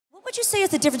would you say is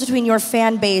the difference between your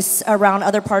fan base around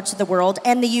other parts of the world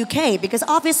and the UK? Because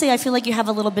obviously I feel like you have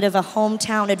a little bit of a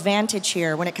hometown advantage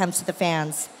here when it comes to the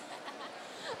fans.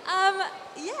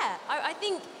 Yeah,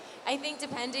 I think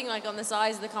depending like on the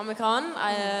size of the Comic-Con,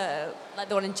 like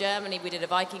the one in Germany, we did a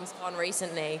Vikings con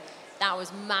recently. That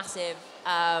was massive.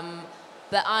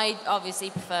 But I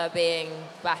obviously prefer being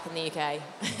back in the UK.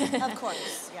 Of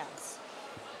course, yes.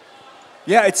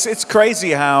 Yeah, it's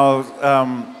crazy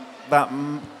how that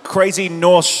crazy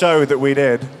Norse show that we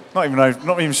did, not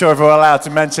even sure if we're allowed to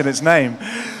mention its name,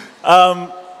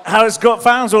 how it's got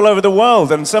fans all over the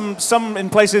world, and some in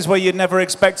places where you'd never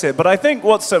expect it. But I think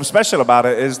what's so special about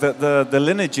it is that the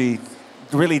lineage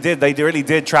really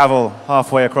did travel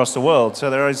halfway across the world. So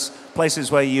there is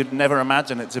places where you'd never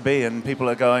imagine it to be, and people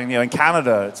are going, in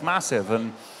Canada, it's massive.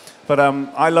 But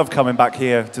I love coming back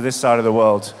here to this side of the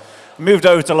world. I moved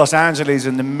over to Los Angeles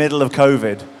in the middle of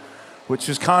COVID, which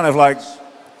was kind of like,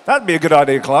 that'd be a good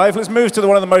idea, Clive. Let's move to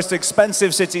one of the most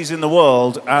expensive cities in the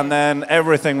world, and then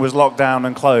everything was locked down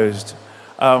and closed.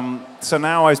 So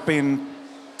now I've been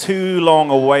too long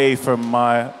away from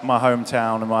my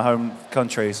hometown and my home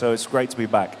country, so it's great to be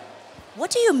back. What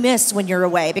do you miss when you're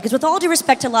away? Because with all due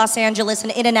respect to Los Angeles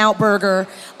and In-N-Out Burger,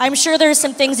 I'm sure there's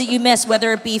some things that you miss,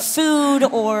 whether it be food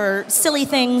or silly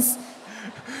things.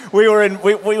 We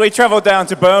traveled down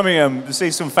to Birmingham to see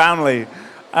some family.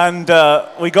 And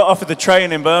we got off of the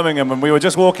train in Birmingham, and we were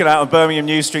just walking out of Birmingham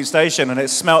New Street Station, and it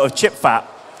smelled of chip fat.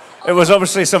 It was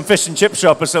obviously some fish and chip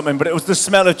shop or something, but it was the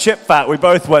smell of chip fat. We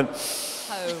both went,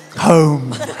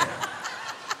 home. That's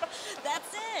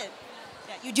it.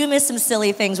 Yeah, you do miss some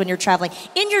silly things when you're traveling.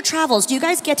 In your travels, do you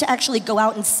guys get to actually go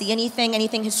out and see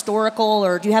anything historical,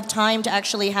 or do you have time to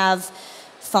actually have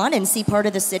fun and see part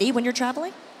of the city when you're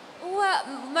traveling? Well,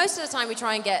 most of the time we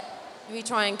try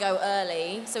and go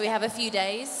early, so we have a few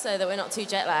days so that we're not too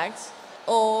jet lagged.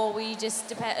 Or we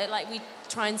just we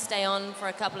try and stay on for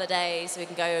a couple of days so we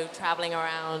can go traveling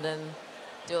around and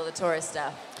do all the tourist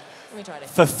stuff. We try to.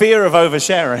 For fear of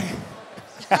oversharing.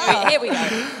 Here we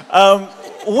go.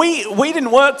 We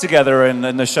didn't work together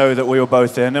in the show that we were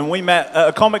both in, and we met at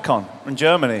a Comic-Con in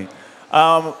Germany.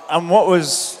 And what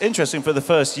was interesting for the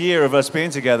first year of us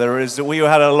being together is that we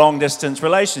had a long-distance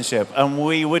relationship, and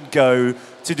we would go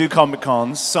to do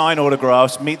Comic-Cons, sign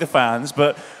autographs, meet the fans,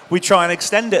 but we try and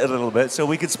extend it a little bit so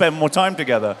we could spend more time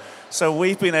together. So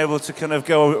we've been able to kind of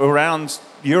go around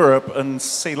Europe and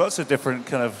see lots of different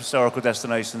kind of historical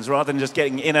destinations rather than just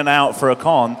getting in and out for a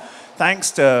con.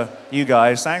 Thanks to you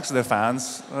guys, thanks to the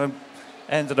fans, I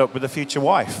ended up with a future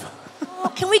wife.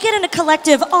 Oh, can we get in a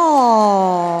collective,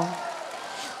 aww.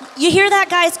 You hear that,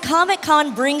 guys?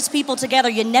 Comic-Con brings people together.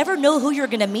 You never know who you're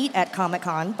going to meet at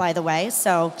Comic-Con, by the way,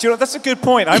 so... Do you know, that's a good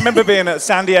point. I remember being at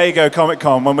San Diego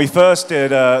Comic-Con when we first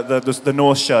did the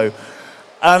North show.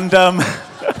 And, and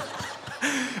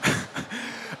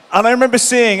I remember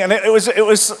seeing, and it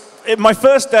was my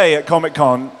first day at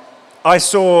Comic-Con, I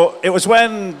saw, it was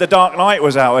when The Dark Knight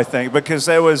was out, I think, because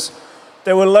there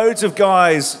were loads of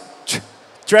guys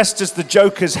dressed as the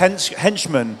Joker's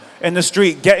henchmen in the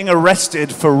street getting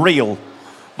arrested for real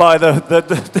by by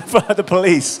the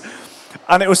police.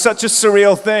 And it was such a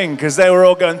surreal thing because they were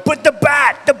all going, "But the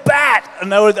bat!"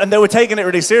 And they were taking it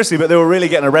really seriously, but they were really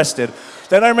getting arrested.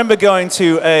 Then I remember going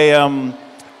to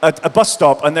a bus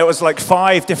stop, and there was like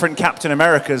 5 different Captain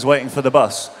Americas waiting for the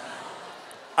bus.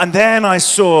 And then I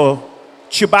saw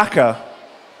Chewbacca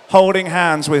holding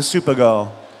hands with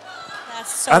Supergirl.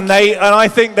 So and I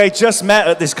think they just met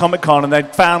at this Comic-Con and they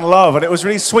found love, and it was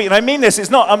really sweet. And I mean this, it's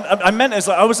not, I meant it,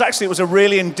 it was a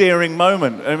really endearing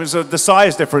moment. It was the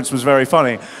size difference was very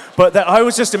funny. But I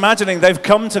was just imagining they've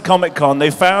come to Comic-Con,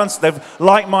 they've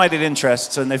like-minded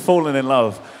interests, and they've fallen in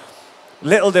love.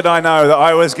 Little did I know that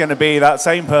I was going to be that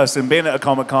same person, being at a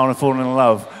Comic-Con and falling in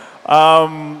love.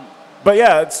 But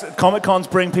yeah, Comic-Cons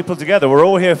bring people together. We're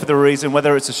all here for the reason,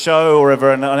 whether it's a show or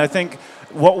whatever, and I think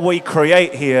what we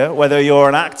create here, whether you're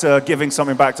an actor giving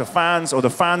something back to fans or the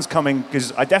fans coming,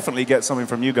 because I definitely get something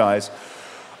from you guys,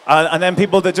 and then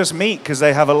people that just meet because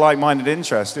they have a like-minded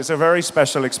interest. It's a very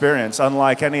special experience,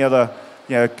 unlike any other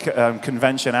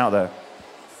convention out there.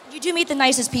 You do meet the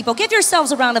nicest people. Give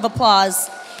yourselves a round of applause.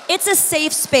 It's a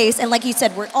safe space, and like you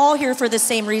said, we're all here for the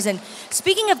same reason.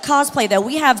 Speaking of cosplay, though,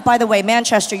 we have, by the way,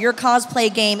 Manchester, your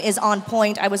cosplay game is on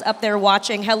point. I was up there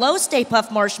watching. Hello, Stay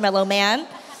Puft Marshmallow Man.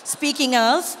 Speaking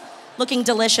of, looking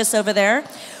delicious over there.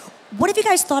 What have you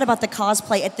guys thought about the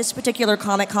cosplay at this particular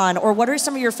Comic-Con, or what are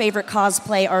some of your favorite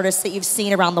cosplay artists that you've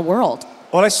seen around the world?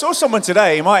 Well, I saw someone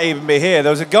today, he might even be here, there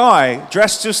was a guy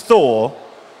dressed as Thor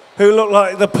who looked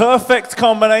like the perfect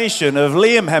combination of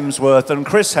Liam Hemsworth and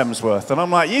Chris Hemsworth. And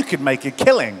I'm like, you could make a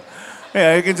killing.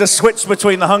 You can just switch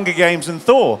between the Hunger Games and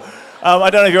Thor. I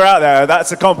don't know if you're out there.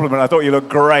 That's a compliment. I thought you looked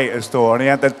great as Thor. And he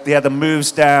had the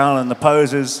moves down and the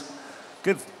poses.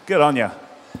 Good on you.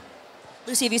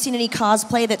 Lucy, have you seen any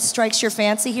cosplay that strikes your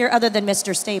fancy here, other than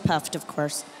Mr. Stay Puffed, of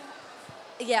course?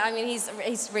 Yeah, I mean,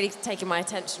 he's really taking my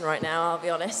attention right now, I'll be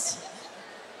honest.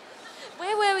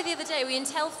 Where were we the other day? We were in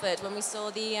Telford when we saw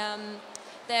the...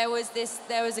 there was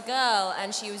a girl,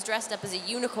 and she was dressed up as a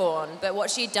unicorn, but what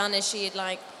she'd done is she'd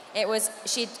done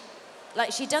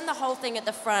the whole thing at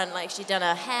the front, like she'd done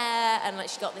her hair, and like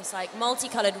she got this like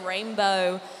multicolored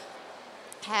rainbow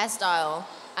hairstyle,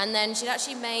 and then she'd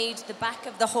actually made the back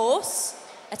of the horse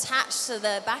attached to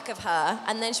the back of her,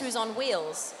 and then she was on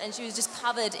wheels, and she was just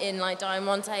covered in like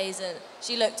diamantes, and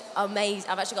she looked amazing.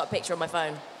 I've actually got a picture on my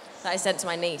phone that I sent to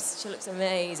my niece. She looks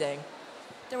amazing.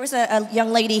 There was a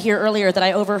young lady here earlier that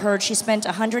I overheard. She spent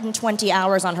 120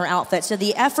 hours on her outfit. So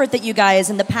the effort that you guys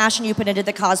and the passion you put into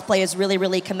the cosplay is really,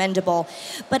 really commendable.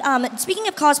 But speaking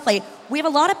of cosplay, we have a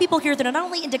lot of people here that are not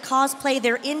only into cosplay,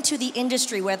 they're into the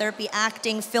industry, whether it be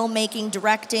acting, filmmaking,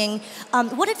 directing.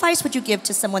 What advice would you give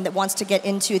to someone that wants to get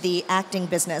into the acting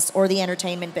business or the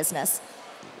entertainment business?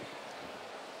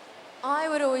 I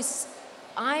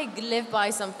live by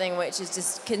something which is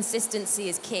just consistency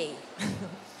is key.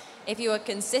 If you are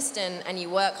consistent and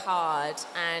you work hard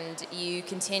and you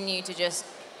continue to just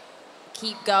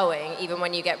keep going even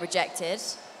when you get rejected,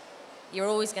 you're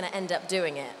always going to end up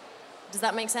doing it. Does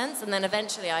that make sense? And then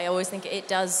eventually, I always think it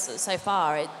does. So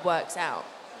far, it works out.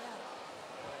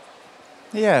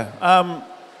 Yeah.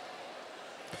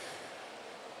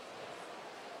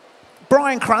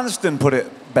 Bryan Cranston put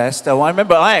it best, though. I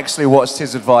remember I actually watched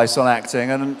his advice on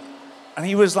acting, and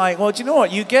he was like, well, do you know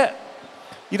what?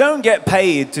 You don't get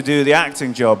paid to do the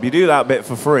acting job. You do that bit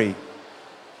for free.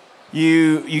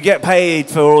 You get paid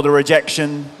for all the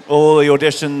rejection, all the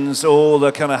auditions, all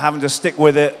the kind of having to stick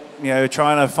with it,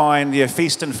 trying to find the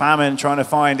feast and famine, trying to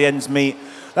find the ends meet.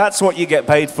 That's what you get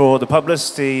paid for, the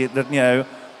publicity,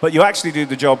 but you actually do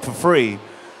the job for free.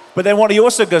 But then what he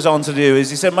also goes on to do is,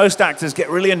 he said most actors get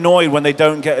really annoyed when they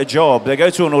don't get a job. They go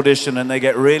to an audition and they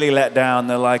get really let down.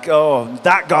 They're like, oh,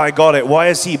 that guy got it. Why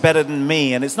is he better than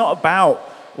me? And it's not about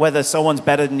whether someone's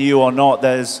better than you or not.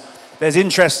 There's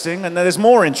interesting and there's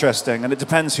more interesting, and it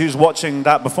depends who's watching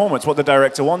that performance, what the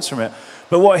director wants from it.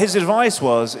 But what his advice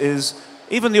is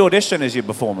even the audition is your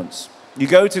performance. You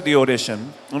go to the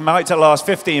audition, it might last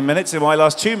 15 minutes, it might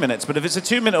last 2 minutes, but if it's a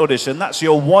 2-minute audition, that's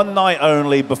your one night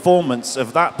only performance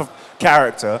of that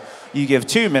character. You give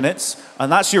 2 minutes, and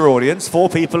that's your audience, 4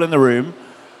 people in the room,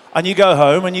 and you go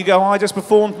home and you go, I just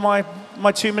performed my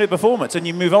 2-minute performance, and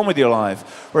you move on with your life.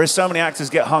 Whereas so many actors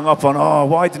get hung up on, oh,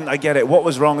 why didn't I get it? What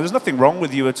was wrong? There's nothing wrong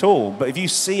with you at all. But if you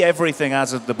see everything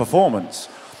as the performance,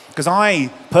 because I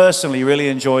personally really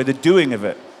enjoy the doing of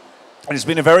it. And it's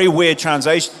been a very weird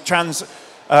transition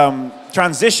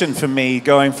for me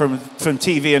going from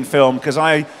TV and film, because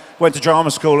I went to drama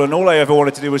school and all I ever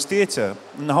wanted to do was theatre.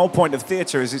 And the whole point of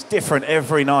theatre is it's different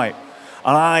every night.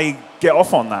 And I get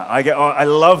off on that. I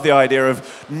love the idea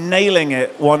of nailing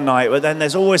it one night, but then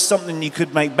there's always something you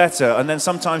could make better. And then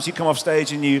sometimes you come off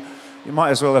stage and you might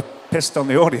as well have pissed on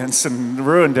the audience and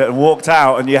ruined it and walked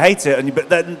out and you hate it. But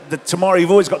then tomorrow,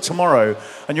 you've always got tomorrow,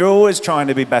 and you're always trying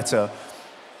to be better.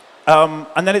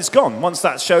 And then it's gone. Once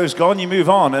that show's gone, you move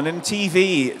on. And in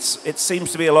TV, it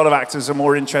seems to be a lot of actors are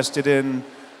more interested in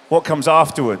what comes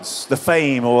afterwards, the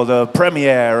fame or the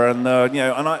premiere, and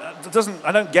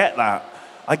I don't get that.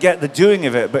 I get the doing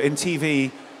of it, but in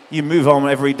TV, you move on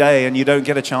every day, and you don't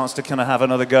get a chance to kind of have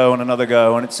another go,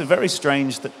 and it's a very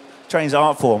strange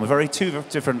art form, two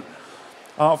different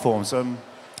art forms.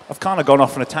 I've kind of gone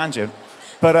off on a tangent,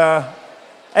 but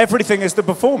everything is the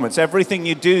performance. Everything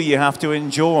you do, you have to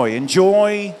enjoy.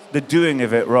 Enjoy the doing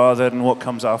of it rather than what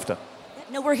comes after.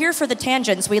 No, we're here for the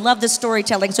tangents. We love the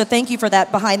storytelling, so thank you for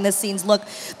that behind-the-scenes look.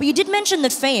 But you did mention the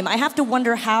fame. I have to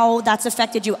wonder how that's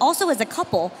affected you. Also, as a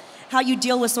couple, how you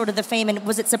deal with sort of the fame, and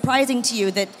was it surprising to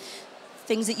you that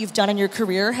things that you've done in your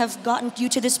career have gotten you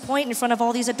to this point in front of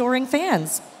all these adoring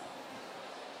fans?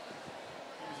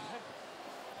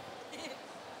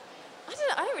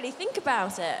 I don't really think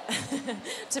about it,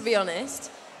 to be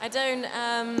honest. I don't,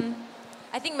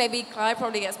 I think maybe Clive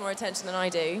probably gets more attention than I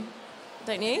do.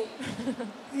 Don't you?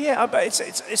 Yeah, but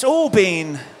it's all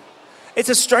been... It's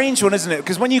a strange one, isn't it?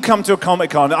 Because when you come to a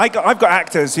Comic-Con, I've got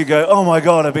actors who go, oh my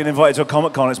God, I've been invited to a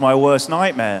Comic-Con, it's my worst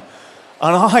nightmare.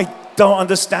 And I don't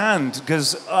understand,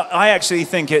 because I actually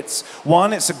think it's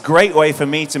a great way for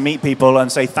me to meet people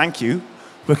and say thank you,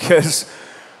 because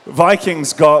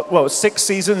Vikings got, 6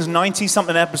 seasons,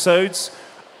 90-something episodes,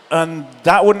 And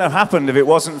that wouldn't have happened if it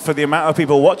wasn't for the amount of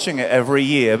people watching it every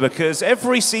year, because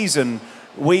every season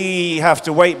we have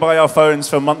to wait by our phones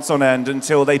for months on end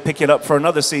until they pick it up for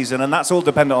another season, and that's all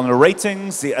dependent on the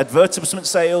ratings, the advertisement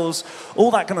sales,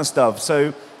 all that kind of stuff.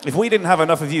 So if we didn't have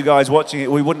enough of you guys watching it,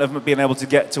 we wouldn't have been able to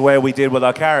get to where we did with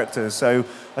our characters. So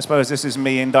I suppose this is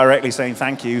me indirectly saying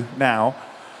thank you now.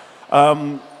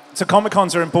 So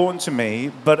Comic-Cons are important to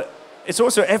me, but it's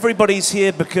also everybody's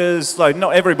here because, like,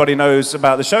 not everybody knows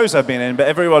about the shows I've been in, but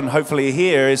everyone hopefully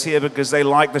here is here because they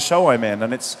like the show I'm in,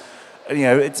 and it's, you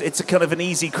know, it's a kind of an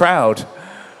easy crowd.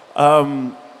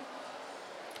 But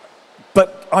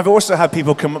I've also had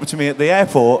people come up to me at the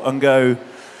airport and go,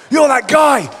 "You're that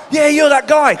guy! Yeah, you're that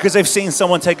guy!" Because they've seen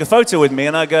someone take a photo with me,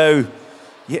 and I go,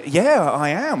 "Yeah, I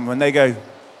am." And they go,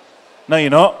 "No,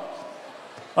 you're not,"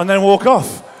 and then walk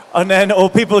off. And then, or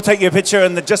people take your picture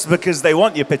and just because they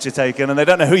want your picture taken and they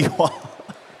don't know who you are.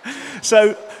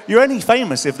 So you're only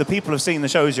famous if the people have seen the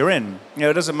shows you're in. You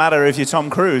know, it doesn't matter if you're Tom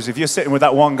Cruise. If you're sitting with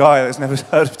that one guy that's never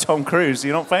heard of Tom Cruise,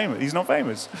 you're not famous. He's not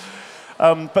famous.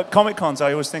 But Comic-Cons,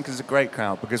 I always think is a great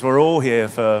crowd because we're all here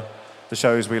for the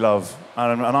shows we love.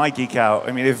 And I geek out.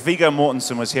 I mean, if Viggo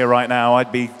Mortensen was here right now,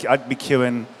 I'd be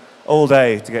queuing all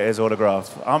day to get his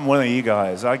autograph. I'm one of you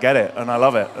guys. I get it, and I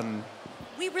love it. And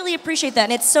we really appreciate that.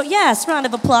 And it's so, yes, round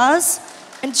of applause.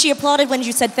 And she applauded when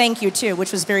you said thank you, too,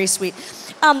 which was very sweet.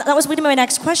 That was leading to my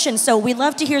next question. So we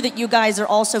love to hear that you guys are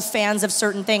also fans of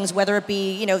certain things, whether it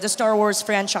be, you know, the Star Wars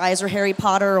franchise or Harry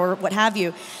Potter or what have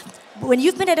you. When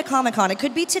you've been at a Comic-Con, it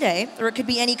could be today, or it could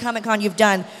be any Comic-Con you've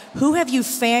done, who have you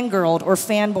fangirled or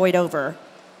fanboyed over?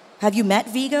 Have you met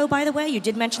Viggo, by the way? You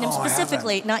did mention him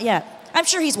specifically. Not yet. I'm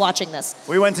sure he's watching this.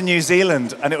 We went to New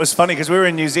Zealand, and it was funny because we were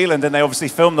in New Zealand, and they obviously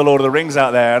filmed The Lord of the Rings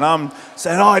out there, and I'm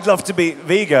saying, "Oh, I'd love to meet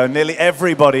Viggo." And nearly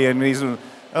everybody in New Zealand,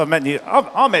 "Oh,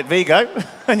 I met Viggo,"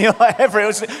 and you're like,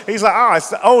 he's like, "Oh,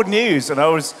 it's old news," and I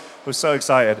was so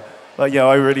excited. But yeah,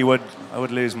 I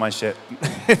would lose my shit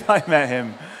if I met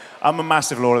him. I'm a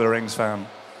massive Lord of the Rings fan,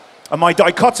 and my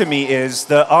dichotomy is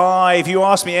that if you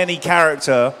ask me any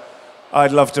character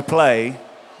I'd love to play,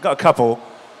 I've got a couple.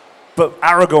 But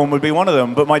Aragorn would be one of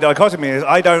them. But my dichotomy is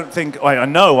I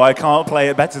know I can't play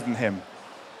it better than him.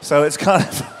 So it's kind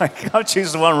of like, I'll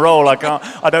choose the one role I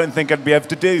don't think I'd be able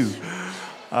to do. His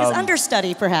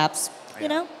understudy, perhaps, you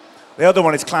know? The other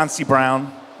one is Clancy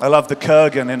Brown. I love the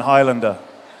Kurgan in Highlander.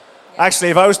 Yeah.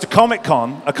 Actually, if I was to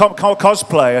Comic-Con,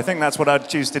 cosplay, I think that's what I'd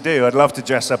choose to do. I'd love to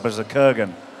dress up as a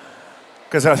Kurgan.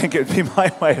 Because I think it would be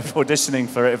my way of auditioning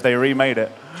for it if they remade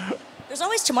it. There's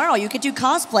always tomorrow. You could do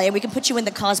cosplay, and we can put you in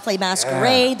the cosplay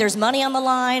masquerade. Yeah. There's money on the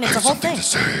line. It's a whole thing.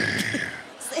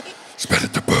 It's better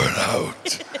to burn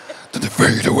out than to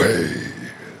fade away.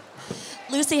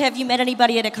 Lucy, have you met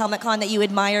anybody at a Comic-Con that you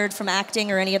admired from acting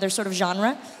or any other sort of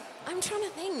genre? I'm trying to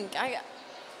think.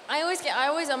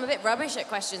 I'm a bit rubbish at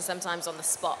questions sometimes on the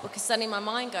spot because suddenly my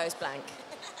mind goes blank.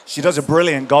 She does a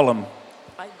brilliant Gollum.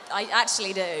 I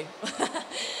actually do. Is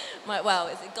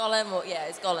it Gollum or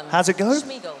it's Gollum? How's it go?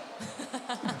 Schmeagol.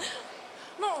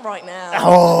 Not right now.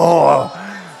 Oh.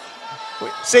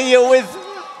 See you with.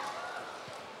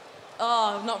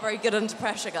 Oh, I'm not very good under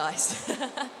pressure, guys.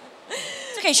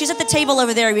 It's okay. She's at the table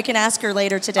over there. We can ask her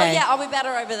later today. Oh yeah, I'll be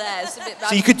better over there. It's a bit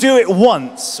so you could do it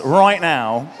once right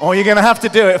now, or you're going to have to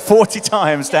do it 40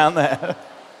 times down there.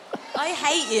 I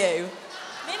hate you.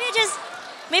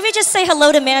 Maybe just say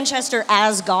hello to Manchester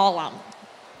as Gollum.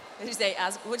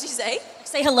 What'd you say?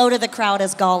 Say hello to the crowd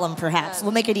as Gollum, perhaps.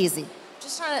 We'll make it easy.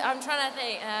 I'm trying to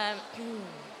think.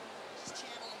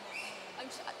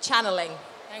 Channeling.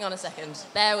 Hang on a second.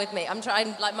 Bear with me. I'm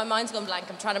trying, like my mind's gone blank.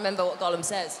 I'm trying to remember what Gollum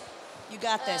says. You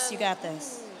got this, you got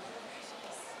this.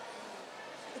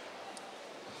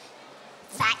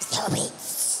 That's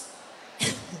hobbits.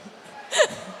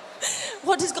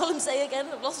 What does Gollum say again?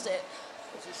 I've lost it.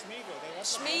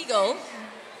 Schmeagol.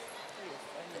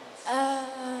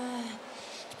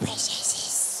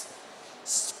 Princesses.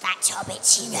 Fat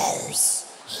hobbits, he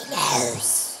knows. He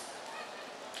knows.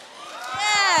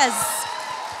 Yes!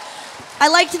 I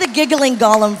liked the giggling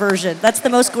Gollum version. That's the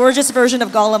most gorgeous version of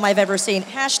Gollum I've ever seen.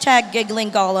 Hashtag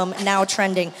giggling Gollum, now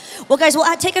trending. Well, guys,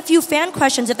 we'll take a few fan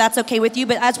questions if that's okay with you,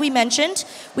 but as we mentioned,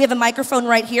 we have a microphone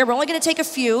right here. We're only gonna take a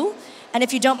few, and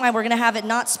if you don't mind, we're gonna have it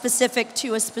not specific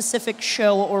to a specific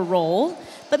show or role,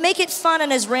 but make it fun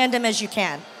and as random as you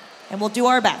can, and we'll do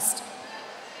our best.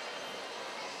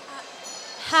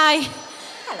 Hi.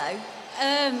 Hello.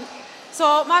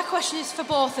 So my question is for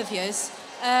both of you.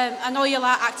 I know you're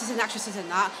like actors and actresses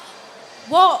and that.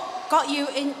 What got you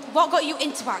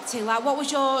into acting? Like, what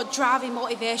was your driving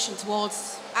motivation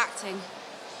towards acting?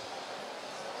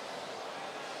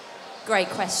 Great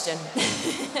question.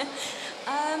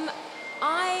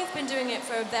 I've been doing it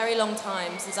for a very long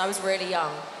time, since I was really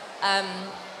young.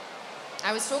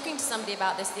 I was talking to somebody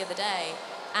about this the other day,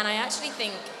 and I actually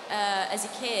think as a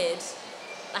kid,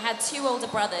 I had 2 older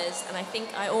brothers, and I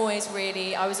think I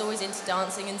was always into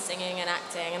dancing and singing and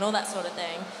acting and all that sort of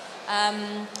thing.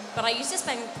 But I used to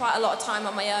spend quite a lot of time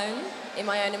on my own, in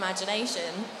my own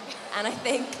imagination, and I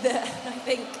think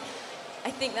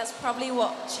that's probably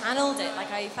what channeled it.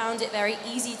 Like, I found it very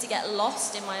easy to get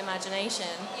lost in my imagination.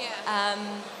 Yeah.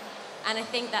 And I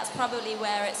think that's probably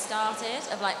where it started,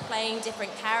 of like playing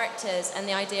different characters and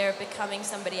the idea of becoming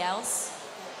somebody else.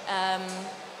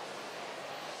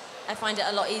 I find it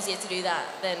a lot easier to do that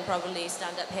than probably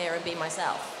stand up here and be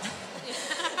myself.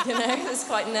 You know, it's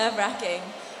quite nerve-wracking.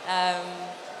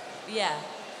 Yeah,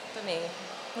 for me.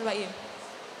 What about you?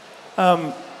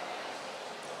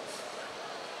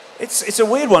 It's a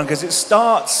weird one because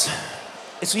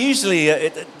it's usually,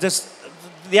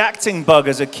 the acting bug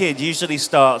as a kid usually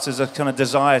starts as a kind of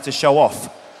desire to show off.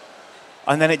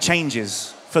 And then it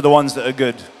changes for the ones that are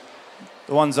good.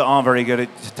 The ones that aren't very good, it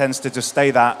tends to just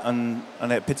stay that and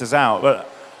it pitters out. But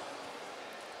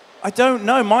I don't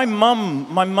know. My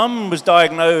mum was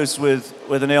diagnosed with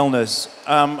an illness,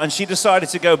 and she decided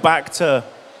to go back to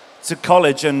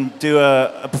college and do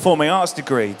a performing arts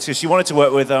degree. So she wanted to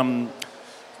work with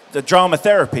the drama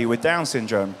therapy with Down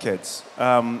syndrome kids.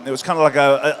 It was kind of like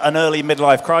an early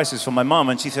midlife crisis for my mum,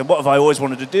 and she said, what have I always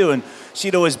wanted to do? And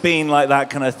she'd always been like that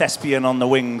kind of thespian on the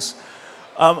wings.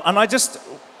 And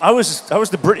I was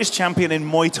the British champion in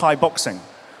Muay Thai boxing.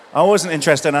 I wasn't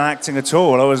interested in acting at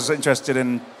all. I was interested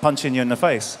in punching you in the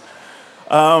face.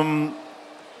 And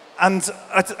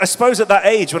I suppose at that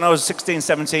age, when I was 16,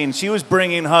 17, she was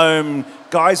bringing home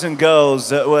guys and girls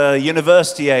that were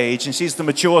university age, and she's the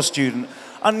mature student.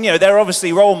 And, you know, they're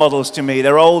obviously role models to me.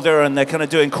 They're older, and they're kind of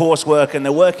doing coursework, and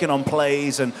they're working on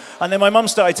plays. And then my mum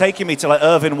started taking me to, like,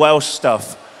 Irving Welsh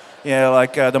stuff. You know,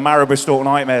 like the Marabou Stalk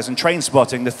Nightmares and Train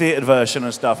Spotting, the theatre version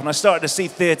and stuff. And I started to see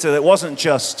theatre that wasn't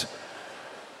just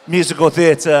musical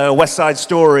theatre, West Side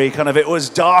Story, kind of, it was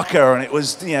darker, and it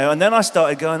was, you know, and then I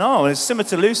started going, oh, it's similar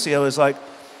to Lucy. I was like,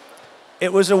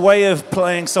 it was a way of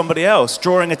playing somebody else,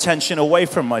 drawing attention away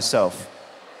from myself.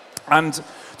 And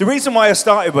the reason why I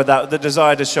started with that, the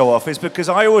desire to show off, is because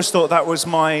I always thought that was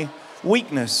my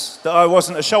weakness, that I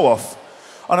wasn't a show-off.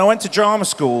 And I went to drama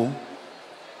school,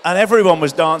 and everyone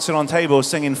was dancing on tables,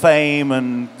 singing Fame,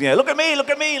 and, you know, look at me, look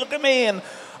at me, look at me. And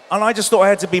I just thought I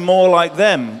had to be more like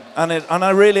them. And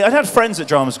I had friends at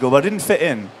drama school, but I didn't fit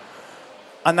in.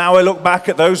 And now I look back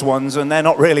at those ones, and they're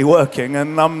not really working,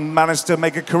 and I managed to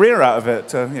make a career out of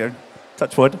it, you know,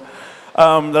 touch wood,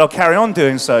 that I'll carry on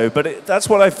doing so. But that's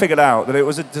what I figured out, that it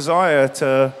was a desire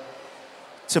to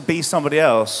be somebody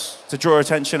else, to draw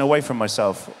attention away from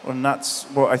myself. And that's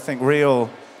what I think real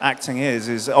acting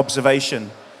is observation.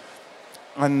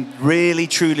 And really,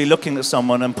 truly looking at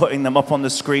someone and putting them up on the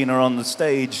screen or on the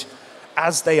stage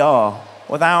as they are,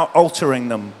 without altering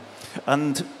them.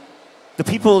 And the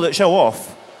people that show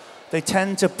off, they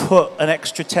tend to put an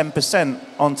extra 10%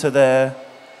 onto their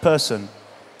person.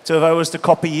 So if I was to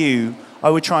copy you, I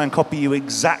would try and copy you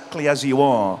exactly as you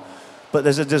are. But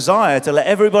there's a desire to let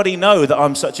everybody know that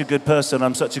I'm such a good person,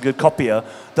 I'm such a good copier,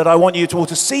 that I want you all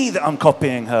to see that I'm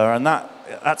copying her. And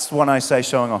that's when I say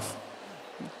showing off.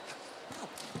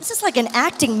 This is like an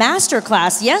acting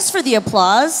masterclass. Yes, for the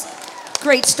applause.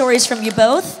 Great stories from you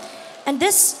both. And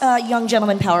this young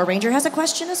gentleman Power Ranger has a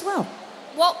question as well.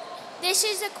 This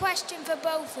is a question for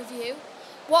both of you.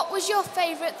 What was your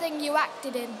favorite thing you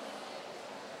acted in?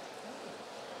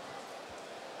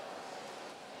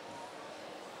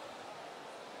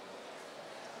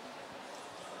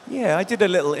 Yeah, I did a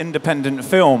little independent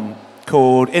film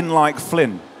called In Like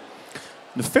Flynn.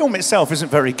 The film itself isn't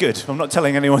very good. I'm not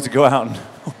telling anyone to go out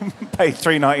and pay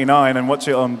 $3.99 and watch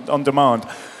it on demand.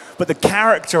 But the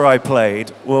character I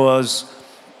played was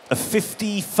a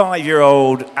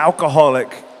 55-year-old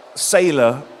alcoholic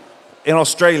sailor in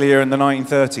Australia in the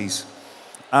 1930s.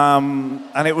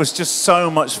 And it was just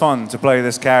so much fun to play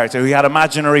this character. He had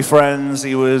imaginary friends.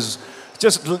 He was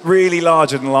just really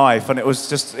larger than life. And it was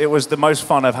the most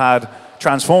fun I've had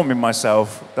transforming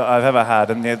myself that I've ever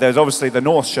had. And there's obviously the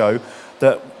North show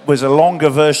that was a longer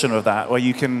version of that, where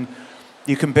you can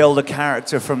build a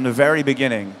character from the very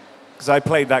beginning. Because I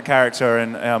played that character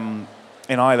in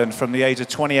Ireland from the age of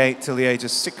 28 till the age of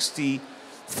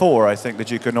 64, I think the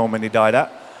Duke of Normandy died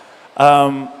at.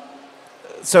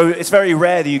 So it's very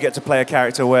rare that you get to play a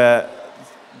character where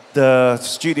the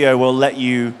studio will let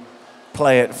you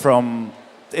play it from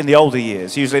in the older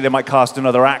years. Usually they might cast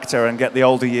another actor and get the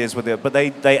older years with it, but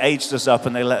they aged us up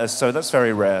and they let us, so that's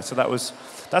very rare. So that was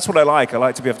that's what I like. I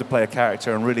like to be able to play a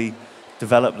character and really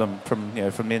develop them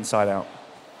from from the inside out.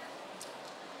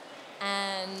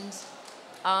 And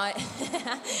I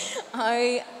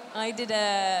I did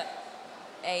a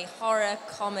horror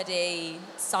comedy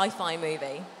sci-fi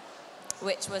movie,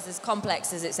 which was as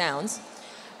complex as it sounds.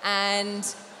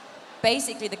 And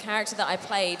basically the character that I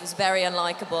played was very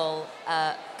unlikable,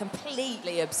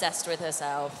 completely obsessed with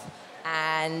herself,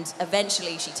 and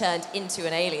eventually she turned into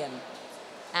an alien.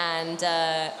 And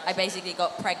I basically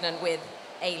got pregnant with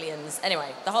aliens.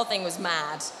 Anyway, the whole thing was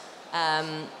mad,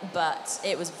 but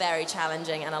it was very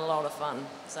challenging and a lot of fun.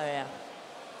 So yeah.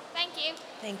 Thank you.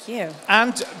 Thank you.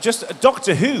 And just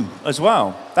Doctor Who as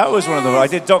well. That was one of the... I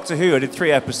did Doctor Who. I did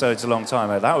 3 episodes a long time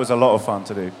ago. That was a lot of fun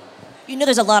to do. You know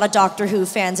there's a lot of Doctor Who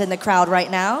fans in the crowd right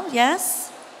now,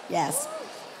 yes? Yes.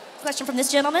 Question from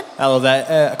this gentleman. Hello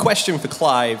there. A question for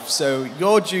Clive. So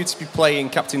you're due to be playing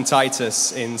Captain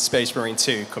Titus in Space Marine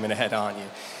 2 coming ahead, aren't you?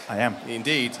 I am.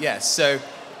 Indeed, yes. So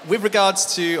with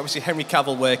regards to, obviously, Henry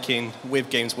Cavill working with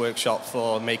Games Workshop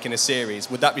for making a series,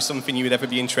 would that be something you would ever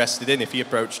be interested in if he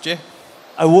approached you?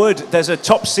 I would. There's a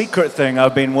top secret thing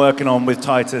I've been working on with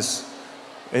Titus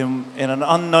in an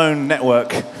unknown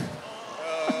network.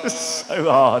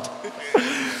 So hard.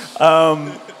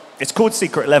 It's called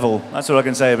Secret Level. That's all I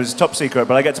can say. But it's top secret.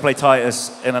 But I get to play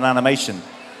Titus in an animation,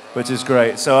 which is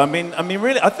great. So I mean,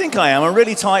 really, I think I am. I'm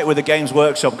really tight with the Games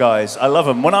Workshop guys. I love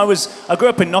them. I grew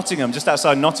up in Nottingham, just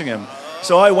outside Nottingham.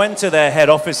 So I went to their head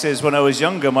offices when I was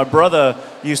younger. My brother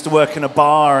used to work in a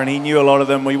bar, and he knew a lot of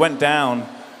them. We went down.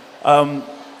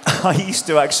 I used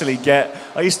to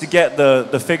get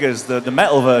the figures, the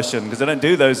metal version, because I don't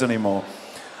do those anymore.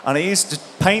 And I used to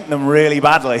paint them really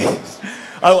badly.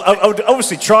 I would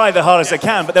obviously try the hardest I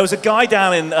can, but there was a guy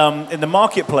down in the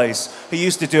marketplace who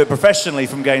used to do it professionally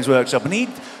from Games Workshop, and he'd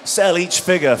sell each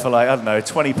figure for like, I don't know,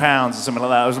 £20 or something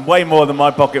like that. It was way more than my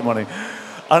pocket money.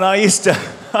 And I used to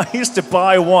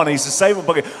buy one. I used to save a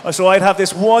bucket. So I'd have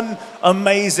this one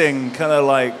amazing kind of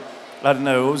like, I don't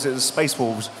know, what was it, the Space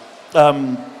Wolves. I'd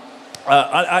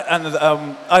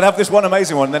have this one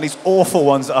amazing one, and then these awful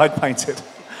ones that I'd painted.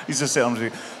 He's just sitting on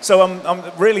the... So I'm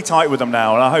really tight with them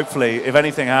now, and hopefully, if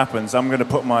anything happens, I'm going to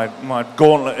put my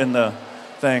gauntlet in the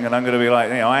thing, and I'm going to be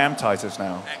like, I am Titus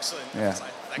now. Excellent. Yeah.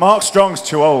 Mark Strong's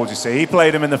too old, you see. He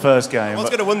played him in the first game. I was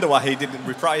going to wonder why he didn't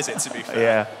reprise it, to be fair.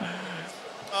 Yeah.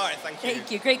 All right, thank you.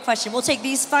 Thank you. Great question. We'll take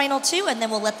these final 2, and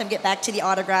then we'll let them get back to the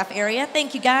autograph area.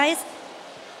 Thank you, guys.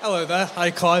 Hello there.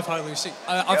 Hi, Clive. Hi, Lucy.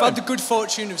 I've had the good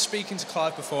fortune of speaking to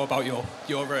Clive before about your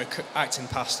acting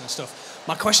past and stuff.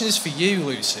 My question is for you,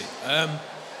 Lucy.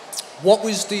 What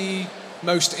was the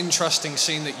most interesting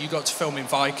scene that you got to film in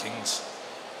Vikings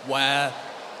where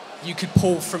you could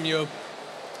pull from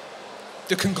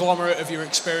the conglomerate of your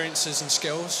experiences and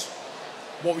skills?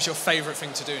 What was your favourite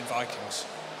thing to do in Vikings?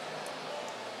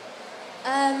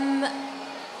 Am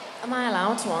I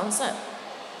allowed to answer?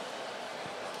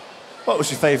 What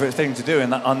was your favourite thing to do in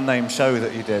that unnamed show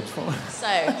that you did? So,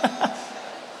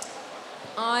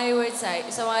 I would say,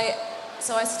 so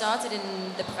I started in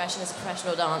the profession as a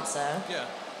professional dancer. Yeah.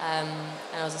 And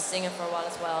I was a singer for a while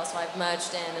as well, so I've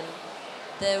merged in. And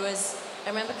I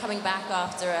remember coming back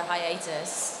after a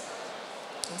hiatus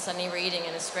and suddenly reading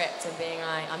in a script and being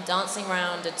like, I'm dancing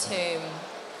around a tomb,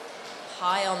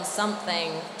 high on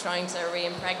something, trying to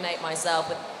re-impregnate myself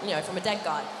with, from a dead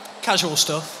guy. Casual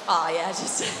stuff. Oh yeah,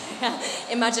 just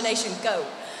imagination go.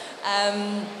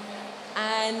 And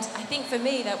I think for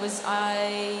me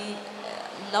I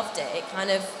loved it. It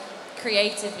kind of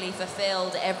creatively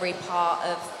fulfilled every part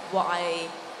of what I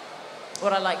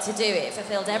like to do. It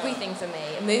fulfilled everything for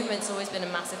me. And movement's always been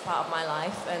a massive part of my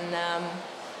life, and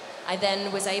I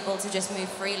then was able to just move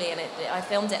freely. And I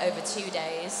filmed it over 2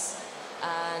 days,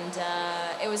 and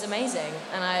it was amazing.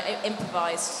 And I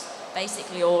improvised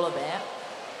basically all of it.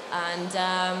 And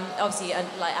obviously, I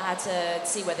had to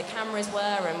see where the cameras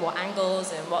were and what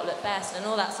angles and what looked best and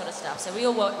all that sort of stuff. So we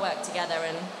all worked together,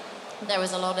 and there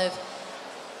was a lot of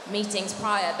meetings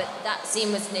prior, but that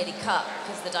scene was nearly cut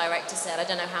because the director said, I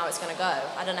don't know how it's going to go.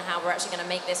 I don't know how we're actually going to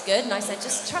make this good. And I said,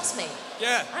 just trust me.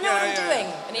 Yeah. I know what I'm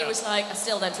doing. And he was like, I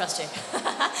still don't trust you.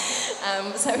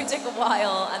 So it took a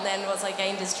while, and then once I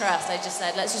gained his trust, I just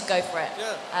said, let's just go for it.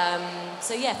 Yeah.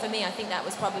 So yeah, for me, I think that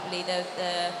was probably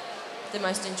the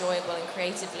most enjoyable and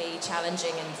creatively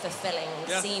challenging and fulfilling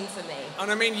scene for me. And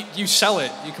I mean, you sell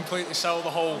it. You completely sell the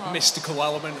whole mystical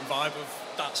element and vibe of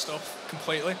that stuff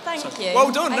completely. Thank you.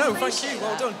 Well done. I Thank you.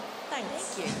 Well done.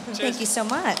 Thanks. Thank you. Thank you so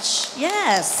much.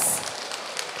 Yes.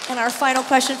 And our final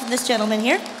question from this gentleman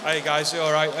here. Hey guys, you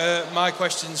all right? My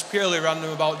question's purely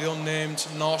random about the unnamed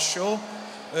Norse show.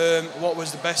 what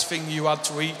was the best thing you had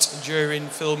to eat during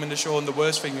filming the show and the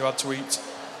worst thing you had to eat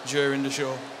during the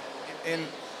show? In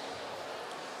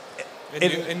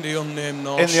the unnamed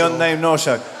North show. In the unnamed North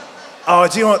show. Oh,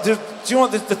 do you know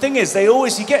what? The thing is,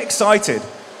 you get excited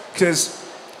because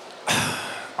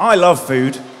I love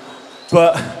food,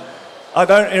 but I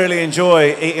don't really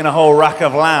enjoy eating a whole rack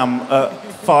of lamb at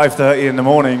 5:30 in the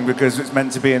morning because it's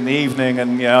meant to be in the evening,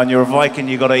 and and you're a Viking,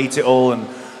 you got to eat it all, and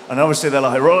obviously they're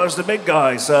like, Roller's the big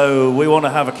guy, so we want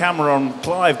to have a camera on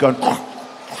Clive going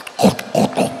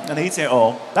and eating it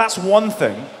all. That's one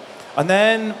thing. And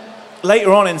then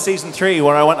later on in season 3,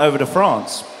 when I went over to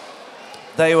France,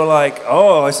 they were like,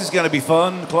 oh, this is going to be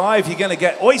fun. Clive, you're going to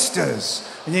get oysters,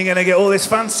 and you're going to get all this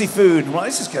fancy food. I'm like,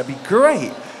 this is going to be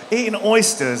great. Eating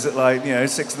oysters at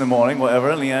 6 in the morning,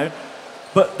 whatever,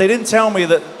 But they didn't tell me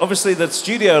that, obviously, the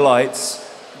studio lights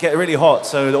get really hot,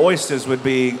 so the oysters would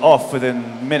be off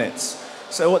within minutes.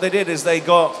 So what they did is they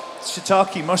got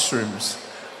shiitake mushrooms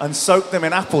and soaked them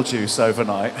in apple juice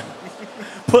overnight.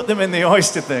 Put them in the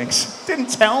oyster things. Didn't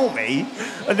tell me.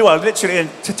 And well, literally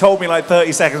told me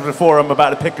 30 seconds before I'm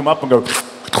about to pick them up and go,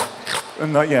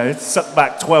 and it sucked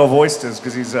back 12 oysters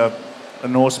because he's a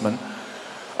Norseman.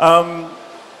 So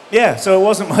it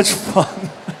wasn't much fun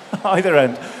either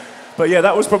end. But yeah,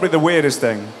 that was probably the weirdest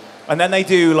thing. And then they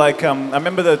do I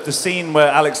remember the scene where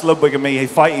Alex Ludwig and me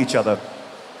fight each other.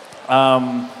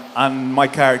 And my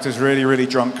character's really, really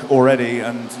drunk already,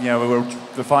 and we're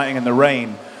fighting in the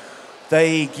rain.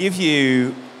 They give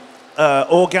you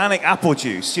organic apple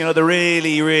juice, the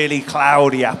really, really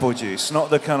cloudy apple juice, not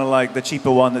the kind of the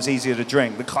cheaper one that's easier to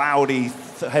drink, the cloudy,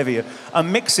 heavier,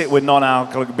 and mix it with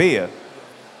non-alcoholic beer.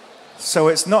 So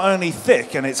it's not only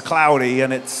thick and it's cloudy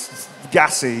and it's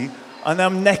gassy, and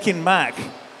I'm necking back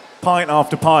pint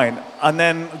after pint, and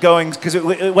then going, because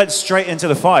it went straight into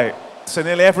the fight. So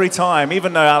nearly every time,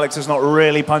 even though Alex is not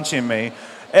really punching me,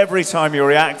 every time you're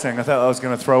reacting, I thought I was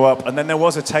going to throw up. And then there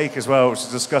was a take as well, which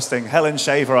is disgusting. Helen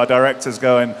Shaver, our director's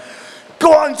going,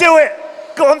 go on, do it!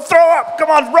 Go on, throw up! Come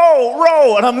on,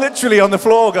 roll! And I'm literally on the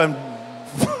floor going,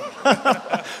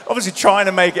 obviously trying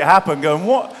to make it happen, going,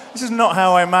 what? This is not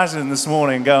how I imagined this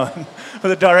morning, going, with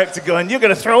the director going, you're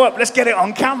going to throw up, let's get it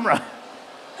on camera.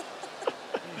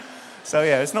 So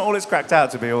yeah, it's not all it's cracked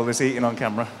out to be, all this eating on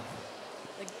camera.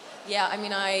 Yeah, I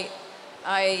mean,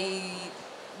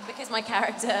 because my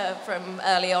character from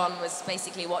early on was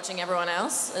basically watching everyone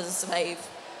else as a slave,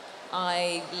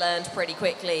 I learned pretty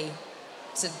quickly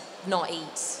to not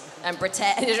eat and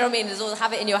pretend, you know what I mean? Just all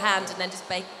have it in your hand and then just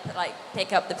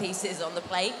pick up the pieces on the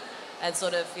plate and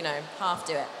sort of, half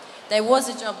do it. There was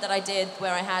a job that I did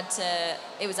where I had to,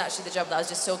 it was actually the job that I was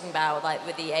just talking about,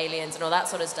 with the aliens and all that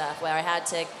sort of stuff, where I had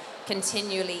to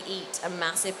continually eat a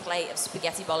massive plate of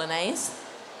spaghetti bolognese.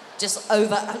 Just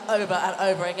over and over and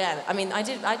over again. I mean, I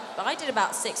did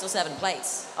about 6 or 7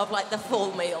 plates of the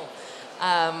full meal.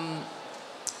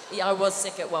 Yeah, I was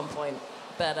sick at one point,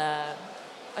 but I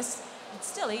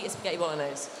still eat a spaghetti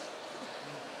bolognese.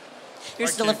 You're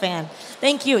still a fan.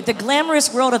 Thank you. The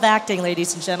glamorous world of acting,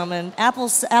 ladies and gentlemen.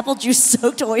 Apple juice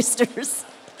soaked oysters.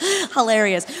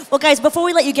 Hilarious. Well, guys, before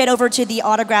we let you get over to the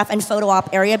autograph and photo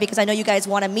op area, because I know you guys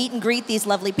want to meet and greet these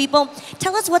lovely people,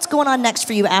 tell us what's going on next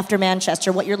for you after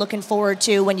Manchester, what you're looking forward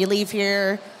to when you leave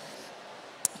here.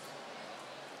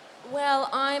 Well,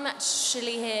 I'm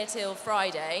actually here till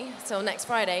Friday, till next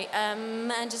Friday,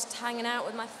 and just hanging out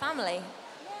with my family.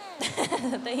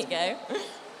 Yeah. There you go.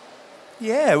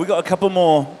 Yeah, we've got a couple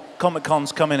more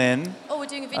Comic-Cons coming in. Oh, we're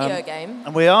doing a video game.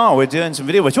 And we're doing some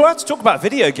video. We're allowed to talk about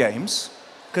video games.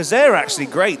 Because they're actually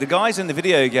great. The guys in the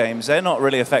video games, they're not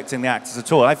really affecting the actors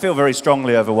at all. I feel very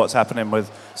strongly over what's happening with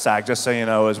SAG, just so you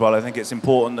know as well. I think it's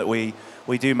important that we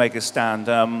do make a stand.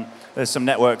 There's some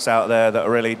networks out there that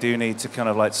really do need to kind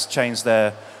of change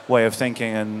their way of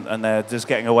thinking, and they're just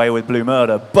getting away with blue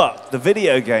murder. But the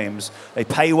video games, they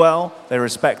pay well, they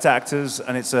respect actors,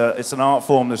 and it's an art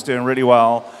form that's doing really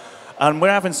well. And we're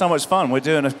having so much fun. We're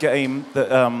doing a game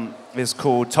that is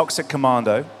called Toxic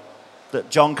Commando, that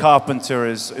John Carpenter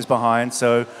is behind,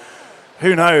 so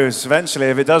who knows, eventually,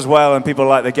 if it does well and people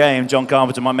like the game, John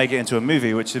Carpenter might make it into a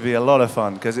movie, which would be a lot of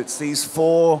fun, because it's these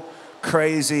 4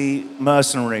 crazy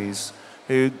mercenaries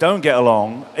who don't get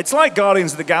along. It's like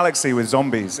Guardians of the Galaxy with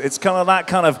zombies. It's kind of that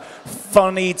kind of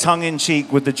funny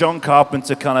tongue-in-cheek with the John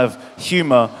Carpenter kind of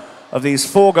humor of these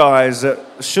 4 guys that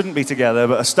shouldn't be together,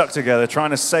 but are stuck together,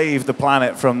 trying to save the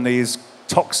planet from these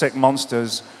toxic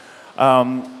monsters.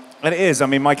 And it is. I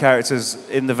mean, my character's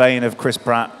in the vein of Chris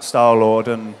Pratt, Star-Lord,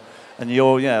 and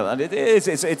you're, and it is.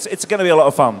 It's going to be a lot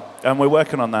of fun, and we're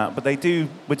working on that. But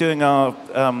we're doing our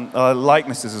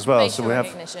likenesses as well. Facial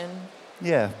recognition.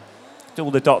 Yeah.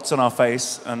 all the dots on our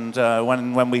face, and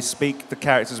when we speak, the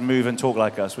characters move and talk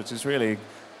like us, which is really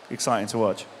exciting to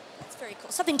watch. That's very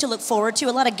cool. Something to look forward to.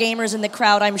 A lot of gamers in the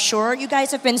crowd, I'm sure. You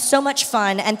guys have been so much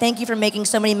fun, and thank you for making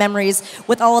so many memories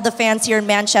with all of the fans here in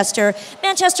Manchester.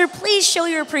 Manchester, please show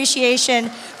your appreciation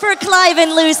for Clive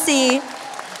and Lucy,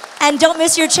 and don't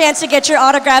miss your chance to get your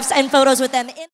autographs and photos with them.